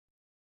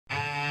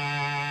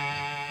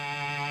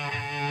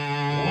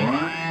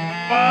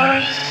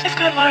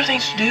got a lot of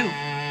things to do.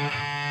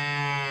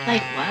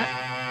 Like what?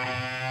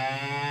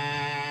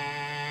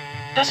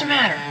 Doesn't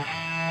matter.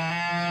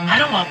 I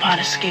don't want Pa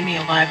to skin me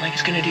alive like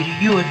he's gonna do to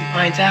you if he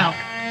finds out.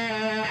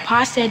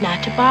 Pa said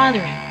not to bother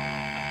him.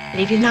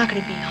 But if he's not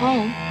gonna be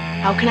home,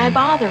 how can I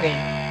bother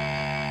him?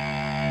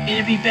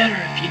 It'd be better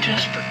if you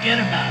just forget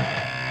about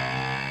it.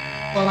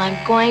 Well, I'm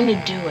going to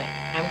do it.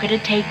 I'm gonna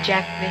take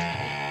Jack with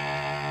me.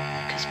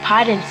 Cause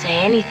Pa didn't say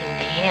anything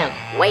to him.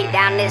 Way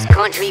down this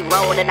country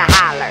road in a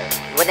holler,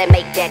 where they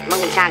make that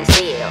moonshine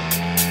seal.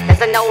 There's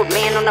an old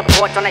man on the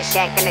porch on a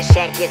shack, and the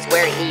shack is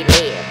where he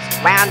lives.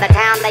 Round the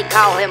town they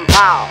call him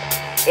Paul.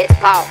 It's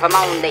Paul from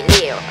on the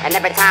hill. And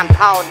every time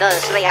Paul does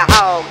slay a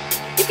hog,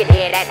 you can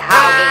hear that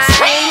hog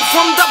came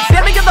from the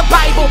belly of the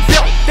Bible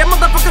Belt. That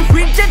motherfucking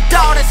rigid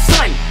daughter,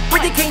 son.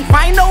 Where you can't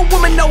find no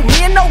woman, no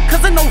man, no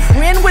cousin, no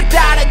friend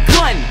without a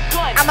gun.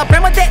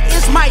 Alabama, that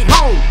is my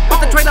home.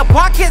 But the trailer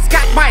park has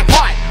got my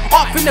heart.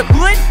 Off in the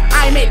hood,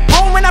 I'm at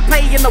home when I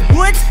play in the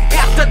woods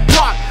after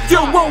dark. You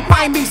won't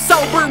find me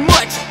sober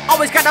much.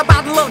 Always got a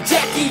bottle of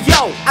Jackie,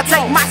 yo. I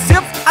take my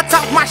sips, I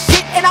talk my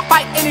shit, and I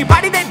fight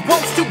anybody that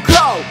wants to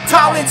go.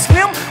 Tall and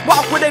slim,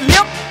 walk with a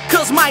limp,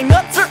 cause my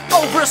nuts are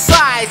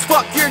oversized.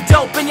 Fuck your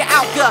dope and your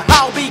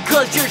alcohol,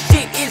 because your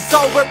shit is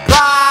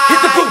overpriced. Hit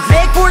the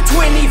bootleg for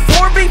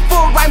 24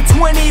 before I'm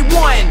 21.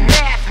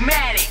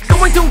 Mathematics.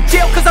 Going to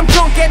jail cause I'm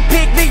drunk and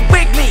Piggly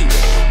Wiggly.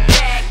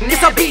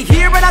 Guess I'll be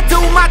here and I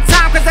do my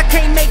time, cause I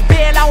can't make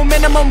bail on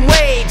minimum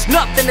wage.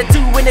 Nothing to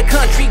do in the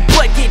country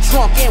but get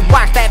drunk and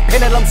watch that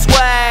pendulum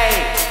sway.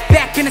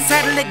 Back in the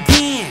saddle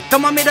again, throw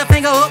my middle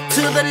finger up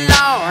to the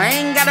law. I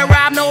ain't gotta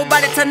rob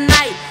nobody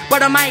tonight,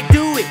 but I might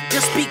do it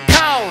just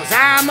because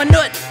I'm a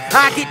nut.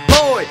 I get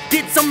bored,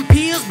 did some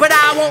pills but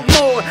I want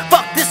more.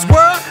 Fuck this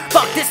world,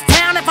 fuck this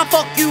town. If I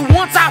fuck you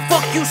once, I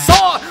fuck you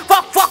sore.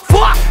 Fuck, fuck,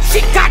 fuck,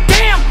 shit,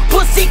 goddamn,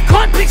 pussy,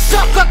 cunt, bitch,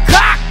 suck a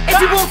cock. If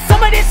you want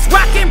some of this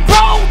rock and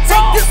roll,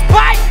 take this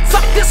bite,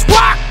 suck this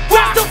rock.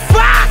 Where's the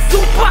fly?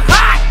 Super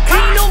hot.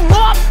 Clean them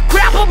up,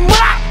 grab a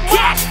mop.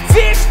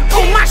 Catfish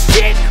on my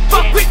shit.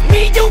 Fuck with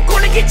me, you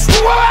gonna get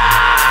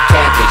dropped.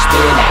 Catfish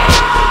Billy,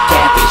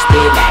 Catfish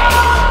Billy,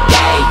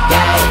 yeah,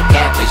 yeah,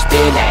 Catfish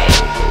Billy,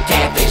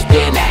 Catfish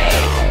Billy,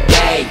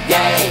 yeah,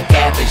 yeah,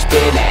 Catfish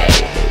Billy,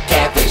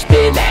 Catfish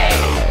Billy,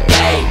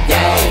 yeah,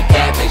 yeah,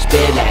 Catfish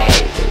Billy,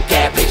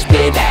 Catfish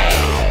Billy.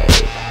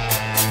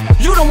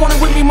 You don't want it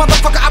with me,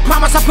 motherfucker, I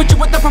promise. I'll put you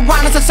with the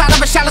piranhas inside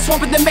of a shallow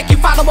swamp and then make you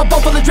follow a bowl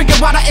full of drinking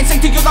water and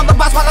sing to you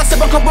lullabies while I sip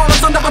on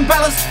Coronas under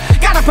umbrellas.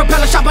 Got a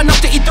propeller sharp enough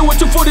to eat through a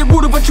 2-footed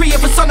root of a tree.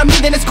 If it's on me,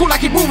 then it's cool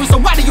like it movies.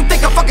 So why do you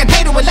think I fucking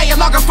hate it? Lay a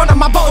log in front of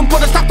my boat and put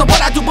a stop to what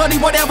I do, buddy,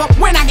 whatever.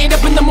 When I get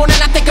up in the morning,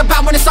 I think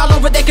about when it's all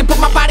over. They can put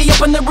my body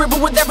up in the river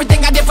with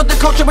everything I did for the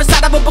culture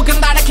inside of a book and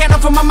light a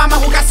candle for my mama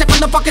who got sick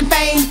from the fucking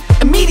fame.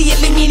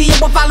 Immediately, media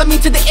will follow me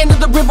to the end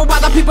of the river while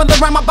the people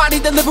around my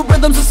body deliver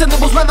rhythms and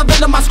syllables relevant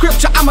to my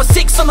scripture. I'm a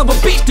sick son of a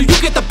bitch. Do you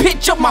get the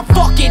picture? My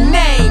fucking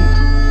name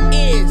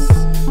is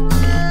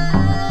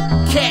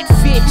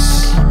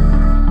Catfish.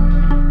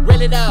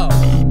 Really though.